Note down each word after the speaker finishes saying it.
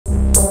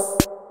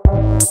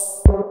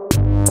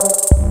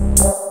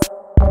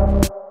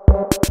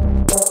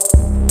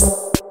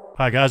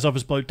Hi guys,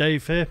 Office Bloke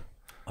Dave here.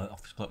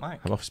 Office Bloke Mike.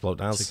 I'm Office Bloke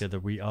Daz.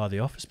 Together we are the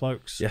Office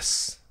Blokes.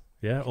 Yes.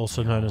 Yeah,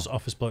 also known as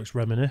Office Blokes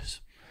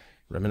Reminisce.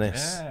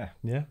 Reminisce.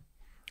 Yeah.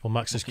 Well,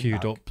 Max has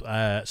queued up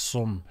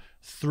some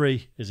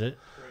 3, is it?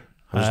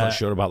 I'm just not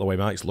sure about the way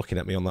Mike's looking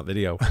at me on that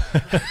video.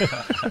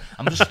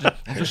 I'm just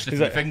sniffing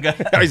my finger.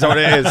 Is that what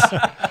it is?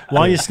 Why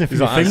are you sniffing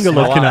your finger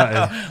looking at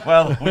him?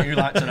 Well, wouldn't you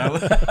like to know?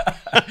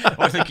 What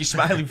do you think you're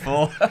smiling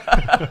for?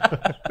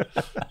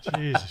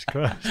 Jesus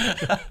Christ.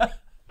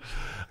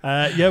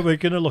 Yeah, we're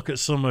going to look at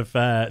some of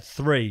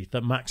 3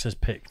 that Max has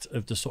picked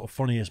of the sort of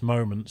funniest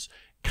moments.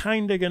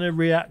 Kind of going to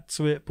react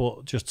to it,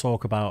 but just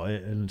talk about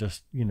it and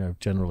just, you know,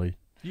 generally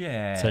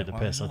take the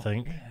piss, I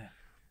think.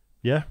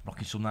 Yeah.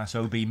 Rocking some nice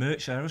OB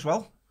merch there as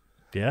well.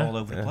 Yeah. All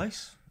over the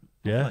place.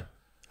 Yeah. Lovely.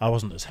 I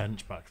wasn't as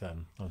hench back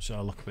then. I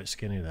look a bit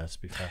skinny there, to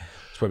be fair.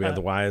 That's where we had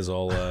the wires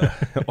all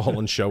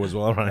on show as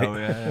well, right?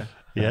 Oh,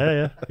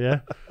 yeah.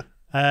 Yeah.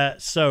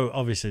 So,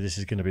 obviously, this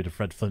is going to be the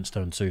Fred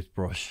Flintstone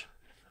toothbrush,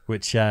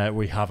 which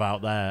we have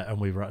out there, and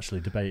we were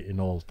actually debating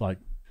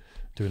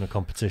doing a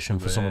competition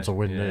for someone to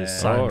win this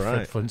signed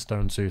Fred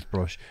Flintstone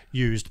toothbrush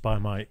used by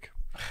Mike.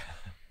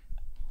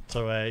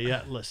 So,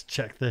 yeah, let's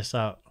check this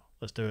out.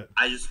 Let's do it.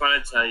 I just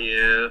want to tell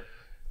you,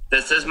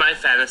 this is my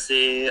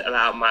fantasy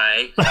about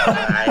Mike.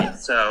 Right?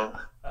 So,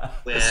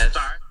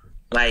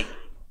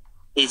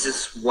 he's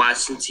just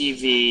watching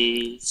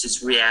TV, he's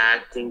just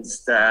reacting to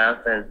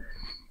stuff, and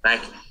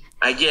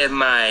I get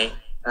my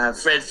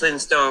Fred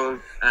Flintstone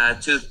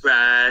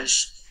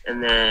toothbrush,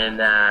 and then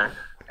I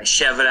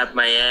shove it up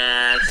my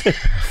ass,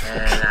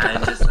 and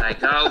I'm just like,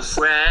 oh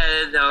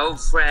Fred, you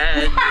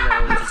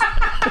know, just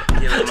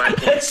giving my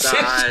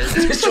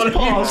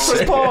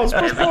massage. Pause.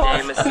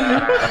 Everyday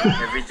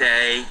massage, every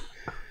day.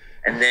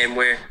 And then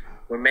we're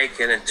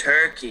making a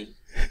turkey,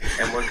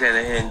 and we're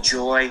gonna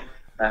enjoy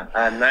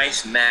a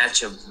nice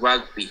match of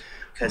rugby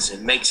because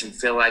it makes him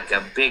feel like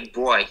a big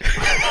boy.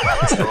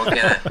 So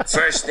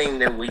first thing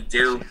that we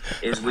do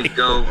is we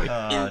go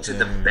into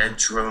the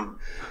bedroom,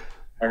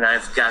 and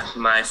I've got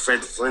my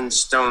Fred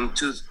Flintstone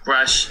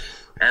toothbrush,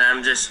 and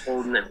I'm just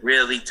holding it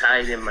really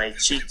tight in my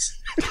cheeks.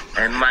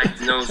 And Mike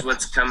knows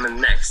what's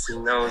coming next. He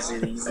knows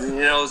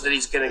that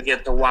he's gonna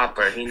get the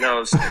Whopper. He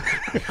knows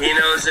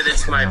that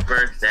it's my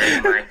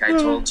birthday, Mike. I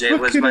told you it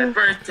was my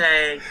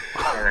birthday,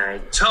 and I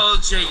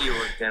told you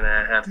were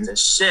gonna have to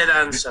shit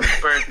on some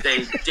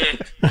birthday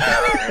dick,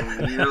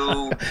 and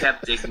you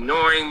kept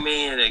ignoring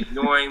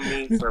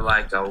me for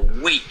like a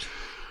week.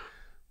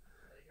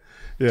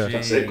 Yeah,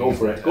 that's it. Go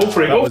for it.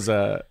 That was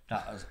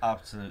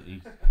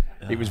absolutely.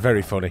 It was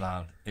very funny.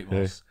 Man, it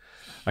was.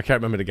 I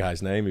can't remember the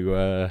guy's name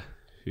who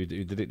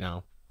did it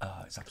now.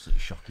 Oh, it's absolutely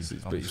shocking.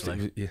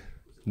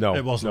 No,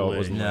 it wasn't. No, it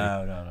wasn't.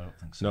 No, I don't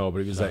think so. No,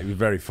 but it was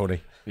very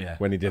funny. Yeah,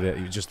 when he did it,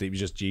 he was just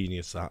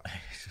genius. That.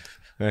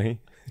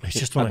 It's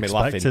just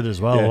unexpected as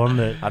well,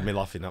 wasn't it? Had me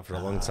laughing that for a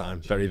long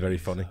time. Very, very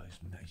funny.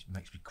 It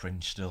makes me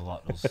cringe still.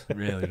 That does. It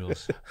really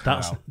does.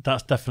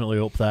 That's definitely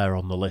up there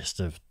on the list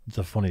of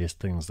the funniest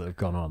things that have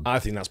gone on. I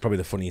think that's probably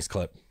the funniest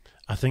clip.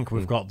 I think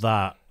we've got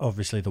that.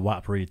 Obviously, the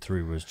WAP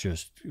read-through was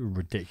just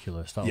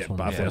ridiculous. That was one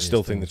but I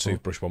still think the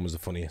toothbrush one was the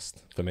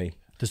funniest for me.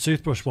 The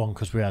toothbrush one,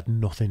 because we had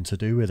nothing to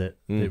do with it.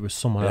 It was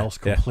someone else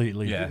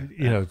completely,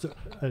 you know,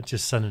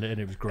 just sending it in.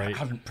 It was great. I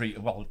hadn't I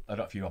don't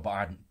know if you were, but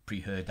I hadn't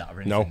pre-heard that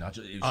or anything. No. It was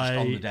just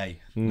on the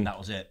day, and that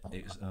was it.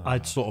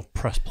 I'd sort of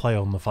press play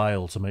on the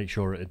file to make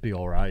sure it'd be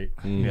all right.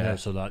 You know,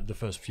 so like the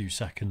first few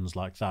seconds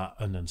like that,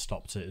 and then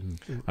stopped it. And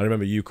I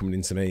remember you coming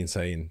into me and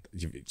saying,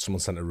 someone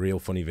sent a real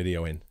funny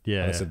video in.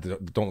 Yeah. And I said,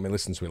 don't let me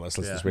listen to it. Let's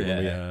listen to it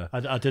when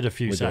we... I did a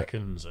few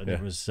seconds, and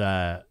it was,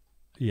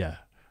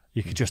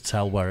 you could just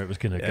tell where it was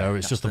going to go.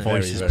 It's just the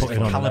voices putting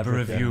on. The caliber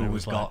of view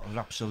was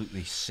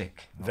absolutely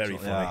sick. Very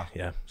funny,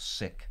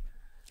 sick.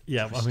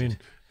 Yeah, I mean,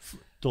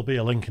 there'll be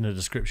a link in the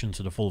description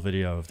to the full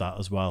video of that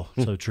as well.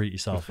 So treat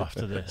yourself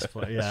after this.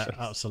 But yeah,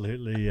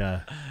 absolutely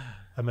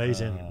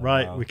amazing.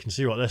 Right, we can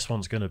see what this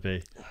one's going to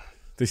be.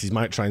 This is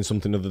Mike trying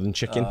something other than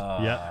chicken.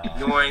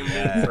 Ignoring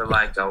me for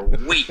like a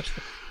week.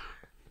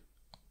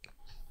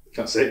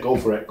 That's it. Go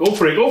for it.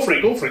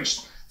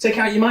 Just take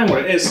out your mind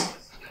what it is.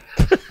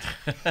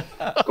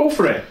 Go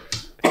for it.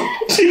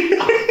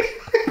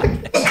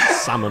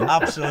 Salmon.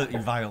 Absolutely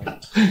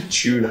violent.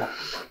 Tuna.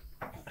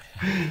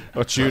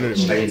 Or tuna.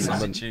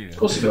 Salmon. Of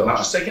course you do that.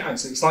 Just take it out.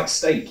 It's like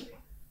steak.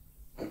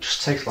 It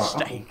just tastes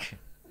like steak.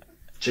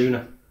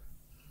 Tuna.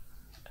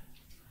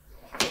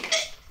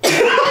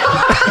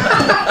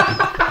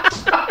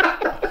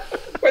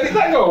 Where did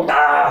that go?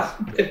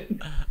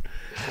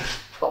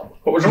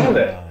 What was wrong with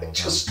it? It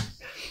just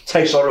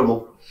tastes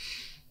horrible.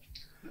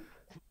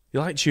 You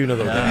like tuna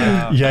though?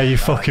 Yeah, you're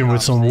fucking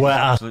with some wet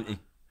ass.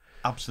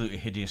 Absolutely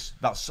hideous.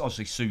 That's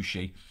obviously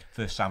sushi.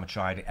 First time I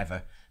tried it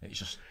ever. It's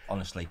just,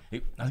 honestly,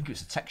 I think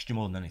it's the texture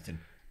more than anything.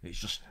 It's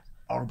just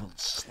horrible,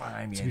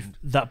 slimy.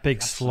 That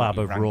big slab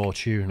of raw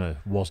tuna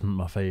wasn't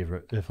my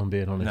favourite, if I'm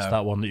being honest.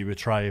 That one that you were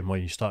trying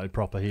when you started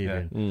proper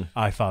heaving,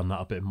 I found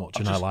that a bit much,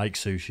 I like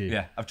sushi.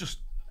 Yeah,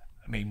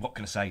 what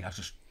can I say?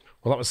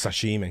 Well, that was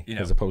sashimi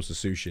as opposed to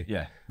sushi.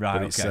 Yeah, right.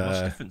 Okay, what's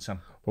the difference,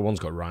 Sam? Well,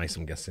 one's got rice,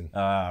 I'm guessing.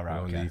 Ah,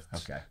 right, You know, okay,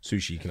 and okay.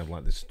 Sushi, you can have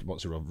like this.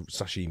 What's it?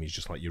 Sashimi is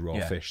just like your raw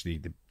fish, the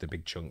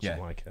big chunks. Yeah, Of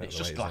like it's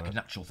just like a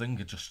natural thing.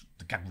 It just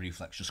the gag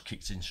reflex just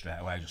kicked in straight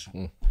away. Just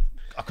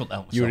I couldn't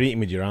help myself. You were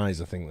eating with your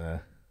eyes, I think.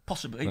 There.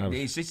 Possibly.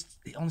 Honestly,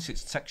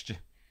 it's texture.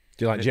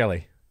 Do you like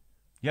jelly?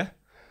 Yeah.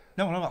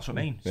 No, that's what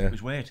I mean. Yeah. It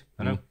was weird.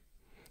 I know.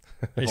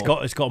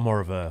 It's got more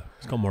of a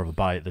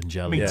bite than I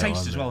jelly. mean, though,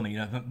 taste as hasn't well. it?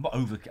 I mean, not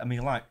over. I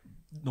mean, like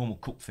normal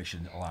cooked fish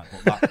and all that,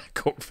 but that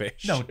Cooked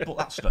fish. no, but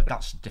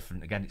that's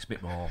different. Again, it's a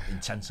bit more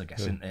intense, I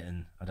guess, isn't it?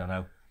 And I don't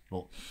know,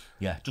 but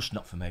yeah, just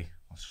not for me.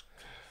 I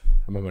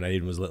remember when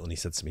Aiden was little and he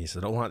said to me, he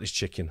said, "I don't like this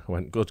chicken." I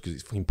went, "Good, because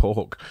it's fucking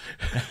pork."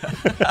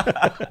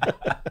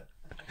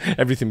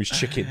 Everything was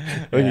chicken.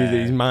 In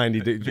his mind,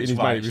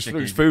 it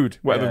was food.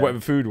 Whatever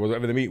food was,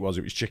 whatever the meat was,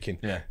 it was chicken.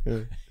 Yeah.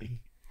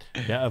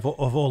 Yeah, of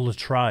all the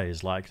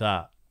tries like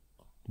that,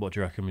 what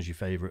do you reckon was your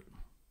favourite?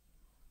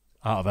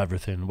 Out of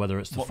everything, whether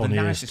it's the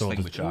funniest nicest or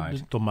thing we tried?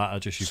 it doesn't matter,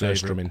 just your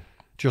Surstrumming. favourite.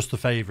 Just the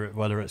favourite,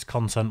 whether it's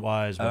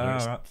content-wise, whether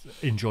it's right.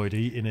 enjoyed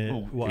eating it.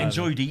 Whatever.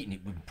 Enjoyed eating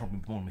it. Probably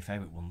one of my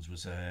favourite ones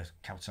was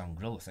Cowtown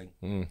Grill. I think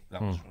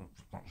that was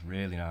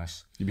really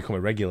nice. You become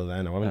a regular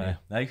there now, haven't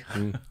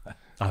you?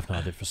 I've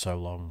not had it for so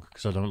long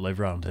because I don't live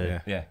around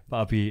here. Yeah.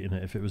 But I'd be eating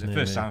it if it was The near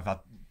first me. time I've had,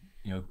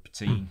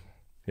 poutine.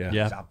 Yeah.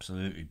 Yeah. It's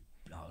absolutely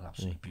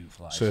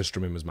beautiful. That is.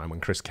 Surstrumming was mine when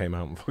Chris came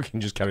out and fucking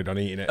just carried on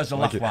eating it. As a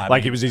like, laugh line,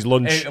 like it was his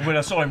lunch. When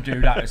I saw him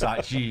do that, it's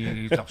like, gee,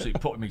 he's absolutely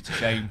putting me to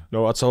shame.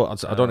 No, I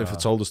don't know if I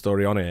told the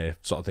story on here,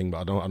 sort of thing,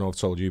 but I know I've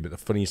told you. But the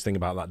funniest thing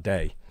about that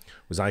day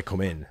was I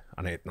come in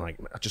and I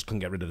just couldn't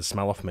get rid of the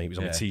smell off me. It was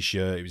on my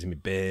t-shirt, it was in my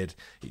beard,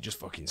 it just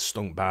fucking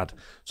stunk bad.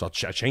 So I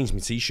changed my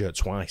t-shirt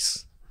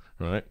twice,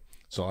 right?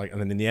 So and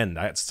then in the end,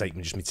 I had to take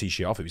my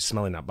t-shirt off. It was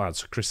smelling that bad.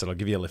 So Chris said, "I'll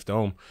give you a lift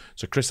home."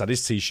 So Chris had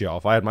his t-shirt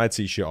off. I had my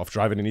t-shirt off,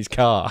 driving in his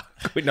car,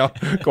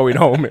 going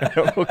home.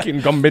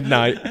 Fucking gone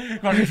midnight.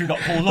 Imagine if you got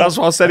pulled up. That's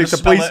what I said. If the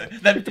police,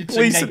 the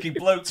police, naked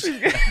blokes,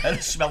 and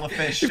the smell of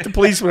fish. if the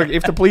police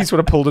would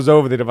have pulled us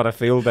over, they'd have had a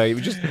field day.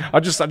 It was I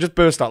just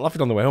burst out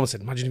laughing on the way home. I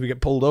said, "Imagine if we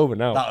get pulled over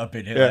now." That would have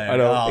been hilarious. I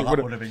know. Oh,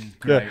 that would have been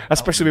great. Yeah,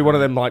 especially with one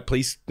of them like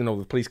police,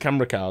 the police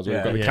camera cars where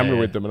you've got the camera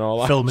with them and all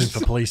that. Filming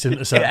for police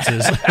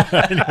interceptors.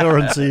 And you're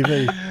on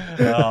TV.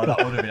 Oh, that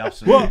would have been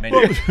absolutely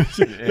amazing.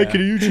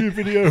 Making a YouTube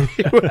video.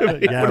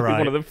 Yeah, right.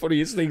 One of the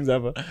funniest things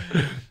ever.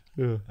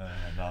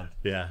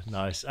 Yeah,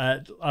 nice.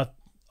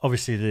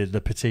 Obviously, the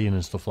poutine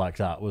and stuff like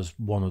that was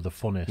one of the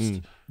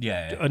funnest.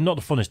 Yeah. Not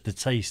the funnest, the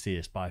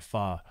tastiest by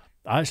far.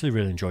 I actually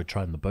really enjoyed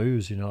trying the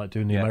booze, like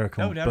doing the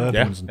American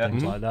bourbons and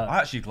things like that. I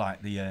actually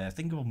like the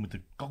thing of one with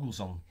the goggles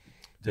on.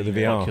 The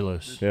VR.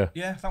 Oculus. Yeah,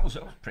 that was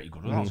pretty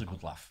good. That was a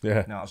good laugh.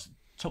 Yeah. No, it was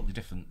totally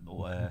different,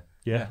 but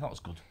yeah, that was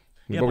good.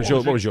 Yeah, what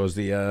was yours?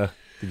 The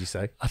did you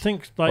say? I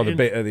think like Or the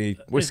bit of the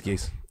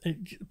whiskies?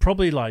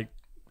 Probably like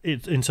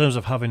in terms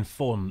of having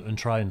fun and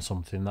trying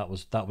something, that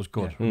was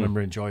good. I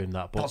remember enjoying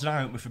that. But that was an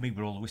eye-opener for me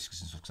with all the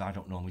whiskies and stuff, because I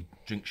don't normally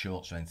drink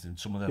shorts or anything.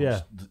 Some of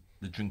those,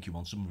 the drinky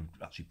ones, some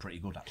were actually pretty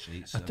good.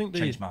 Actually, I think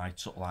changed my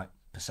sort of like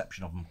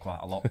perception of them quite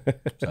a lot.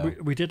 So.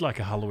 we did like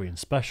a Halloween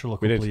special a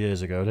couple of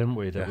years ago, didn't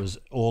we? That was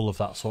all of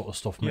that sort of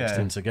stuff mixed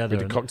in together.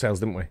 We did cocktails,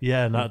 didn't we?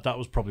 Yeah, and that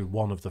was probably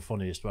one of the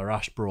funniest, where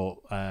Ash brought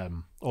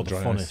or the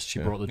funnest. Ice. She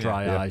brought the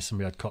dry ice, and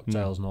we had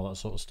cocktails and all that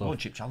sort of stuff. One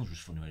chip challenge was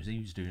funny.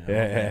 He was doing it.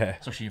 Yeah.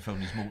 Especially in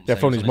phoning his mum. Yeah,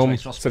 phoned his mum.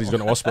 Said he's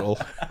going to hospital.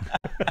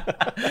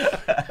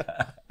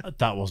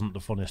 That wasn't the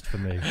funnest for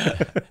me.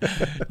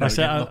 I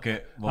said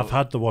I've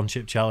had the one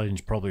chip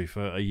challenge probably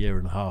for a year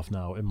and a half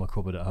now in my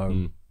cupboard at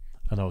home,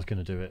 and I was going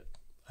to do it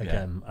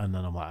again, and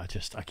then I'm like,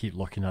 I keep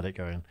looking at it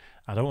going,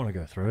 I don't want to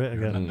go through it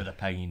again. Remember the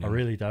pain. I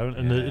really don't.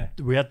 And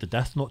we had the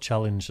Death Nut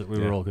challenge that we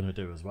were all going to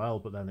do as well,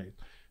 but then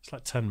it's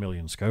like 10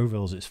 million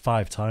Scovilles. It's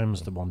 5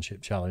 times the one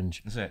chip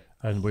challenge. Is it?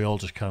 And we all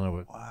just kind of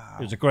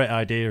it was a great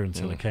idea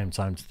until it came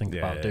time to think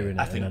about doing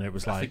it, and then it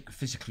was I think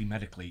physically,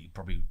 medically, it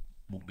probably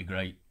won't be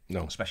great.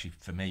 No, especially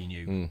for me and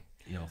you.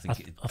 I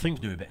think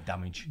it'd do a bit of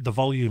damage. The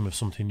volume of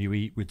something you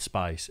eat with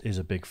spice is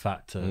a big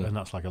factor, and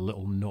that's like a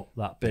little nut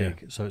that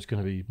big. So it's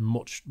going to be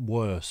much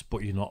worse,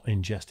 but you're not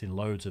ingesting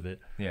loads of it.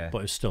 Yeah.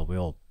 But it's still, we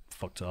all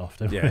fucked it off.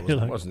 Didn't we?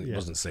 It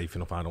wasn't safe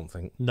enough, I don't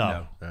think.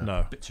 No.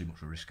 A bit too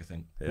much of a risk, I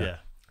think. Yeah.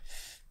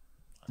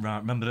 Right,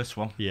 remember this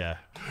one? Yeah.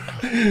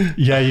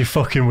 Yeah, you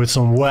fucking with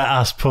some wet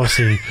ass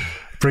pussy.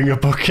 Bring a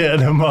bucket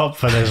and a mop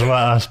for this wet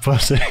ass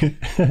pussy.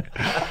 Hit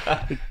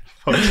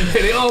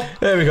it up.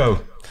 There we go.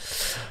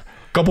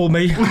 Gobble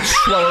me,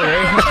 swallow me.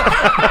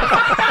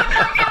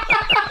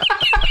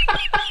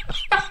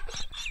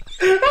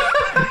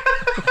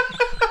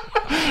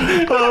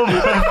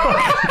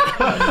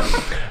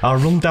 I'll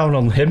run down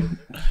on him,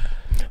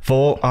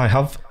 for I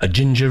have a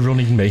ginger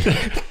running me.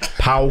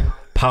 Pow,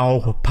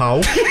 pow,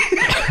 pow.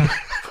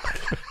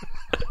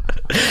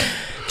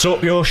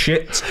 Talk your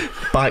shit,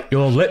 bite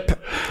your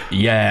lip,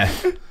 yeah.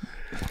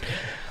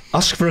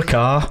 Ask for a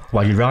car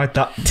while you ride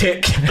that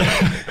tick.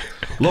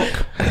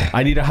 Look,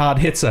 I need a hard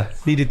hitter,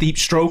 need a deep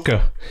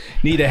stroker,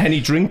 need a henny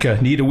drinker,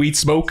 need a weed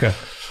smoker.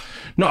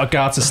 Not a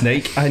garter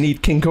snake, I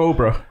need king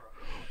cobra.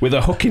 With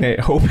a hook in it,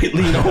 hope it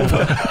lean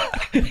over.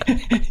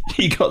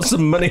 he got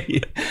some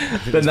money,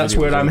 then that's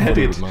where I'm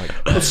headed.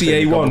 Pussy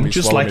A1,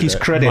 just like his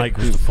credit. Mike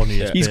was the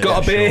funniest. He's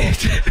got a beard.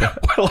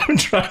 Well, I'm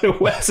trying to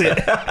wet it.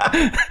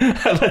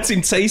 I let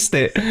him taste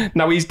it.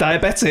 Now he's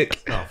diabetic.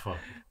 Oh, fuck.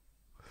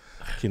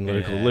 Fucking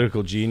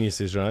lyrical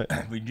geniuses, right?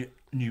 We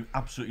knew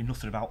absolutely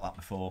nothing about that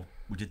before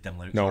we did them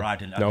lyrics. No, or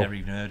I'd never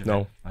even heard of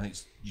it. I think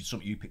it's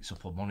something you picked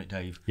up on it,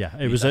 Dave. Yeah,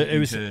 Heard of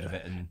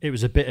it, and it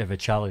was a bit of a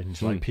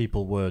challenge. Like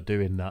people were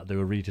doing that; they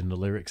were reading the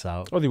lyrics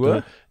out. Oh, they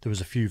were. There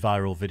was a few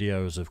viral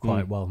videos of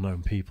quite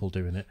well-known people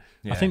doing it.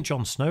 Yeah. I think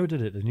Jon Snow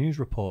did it, the news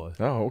reporter.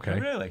 Oh, okay. Oh,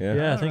 really?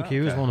 Yeah, I think he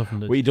was one of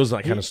them. Well, he does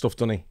that kind of stuff,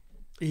 doesn't he?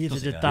 He either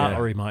did that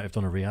or he might have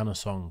done a Rihanna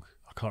song.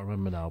 I can't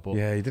remember now, but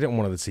Yeah, he did it on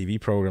one of the TV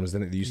programs,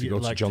 didn't it? They used to go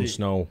to Jon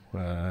Snow.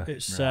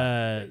 it's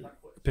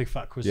Big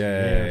Fat Quiz of the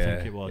Yeah, Year, yeah, I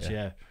think it was.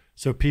 Yeah.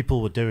 So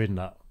people were doing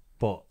that,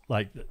 but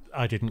like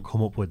I didn't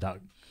come up with that.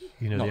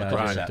 You know, not the the idea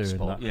of concept,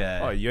 doing that. Yeah.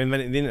 Oh, you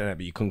invented the internet,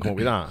 but you couldn't come up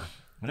with that.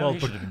 Well, you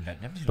should have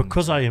invented everything.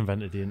 Because I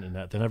invented the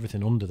internet, then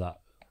everything under that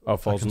Oh, I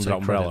falls can under that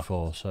take credit umbrella.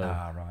 for. So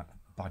Right.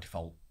 By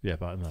default. yeah,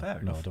 but no, Fair no,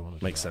 enough. I don't want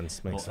to. Makes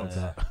sense. Makes But,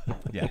 sense.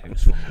 yeah, it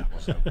was fun.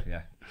 So,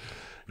 yeah.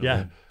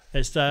 Yeah,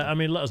 it's. I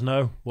mean, let us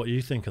know what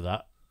you think of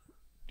that.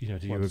 You know,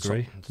 do you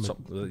agree?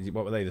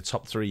 What were they? The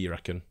top three, you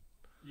reckon?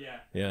 Yeah.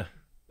 Yeah.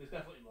 There's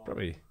definitely more.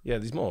 Probably. Yeah,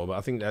 there's more, but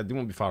I think they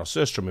won't be far.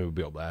 Surströmming would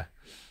be up there.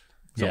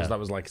 So Yeah. that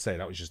was like I say,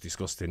 that was just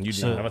disgusting. You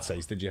So- didn't have a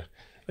taste, did you?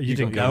 You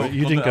didn't got- go. yeah,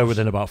 You didn't I go was-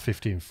 within about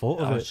 15 foot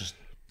of I was it. just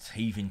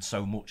heaving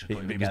so much. I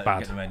couldn't It even was get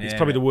bad. anywhere near It's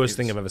probably the it. worst It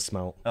thing was- I've ever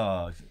smelt.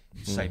 Oh,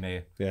 same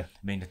here. Yeah.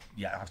 I mean,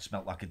 yeah, I've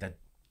smelt like a dead,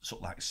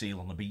 sort of like seal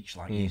on the beach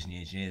like years and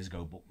years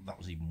ago, but that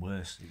was even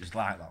worse. It was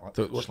like that,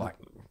 So just like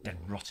dead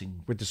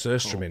rotting. With the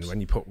surströmming, corpse.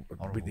 when you put,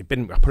 Horrible.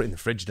 I put it in the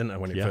fridge, didn't I,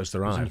 when it Yeah, first it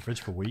was in the arrived?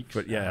 fridge for weeks.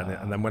 But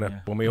yeah, and then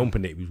when we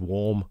opened it, it was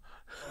warm.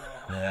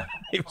 Yeah.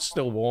 It was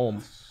still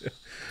warm.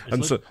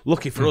 And so,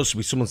 lucky for us,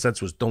 someone said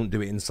to us, "Don't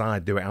do it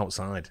inside, do it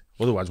outside.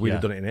 Otherwise, we'd have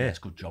Yeah. done it in here." It's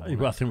a good job.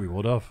 I think we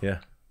would have. Yeah.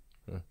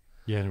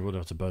 Yeah, and we would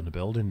have to burn the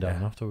building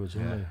down afterwards,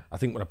 wouldn't we? I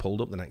think when I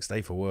pulled up the next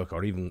day for work,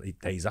 or even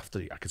days after,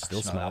 I could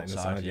still smell it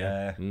inside.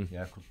 Yeah,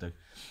 yeah, I could do.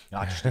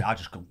 I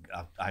just couldn't.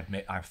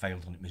 I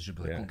failed on it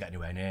miserably. I couldn't get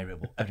anywhere near it.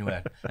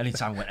 But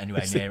anytime I went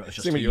anywhere near it, it was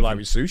just. See what you like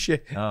with sushi.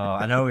 Oh,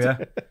 I know. Yeah.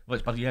 Well,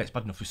 it's bad. Yeah, it's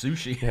bad enough with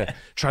sushi. Yeah.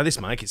 Try this,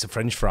 Mike. It's a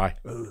French fry.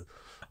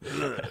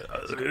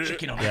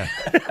 Chicken on it.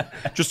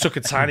 Yeah. Just took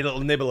a tiny little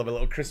nibble of a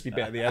little crispy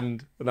bit at the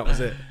end, and that was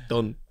it.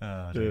 Done.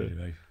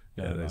 Anyway.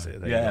 Yeah, that's it.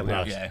 There you Yeah, go.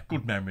 but yeah,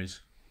 good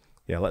memories.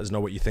 Yeah, let us know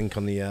what you think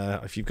on the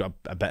if you've got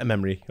a better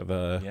memory of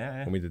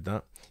Yeah. when we did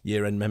that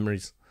year-end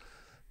memories.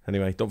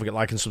 Anyway, don't forget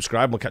like and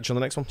subscribe. We'll catch you on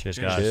the next one. Cheers,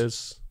 guys.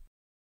 Cheers.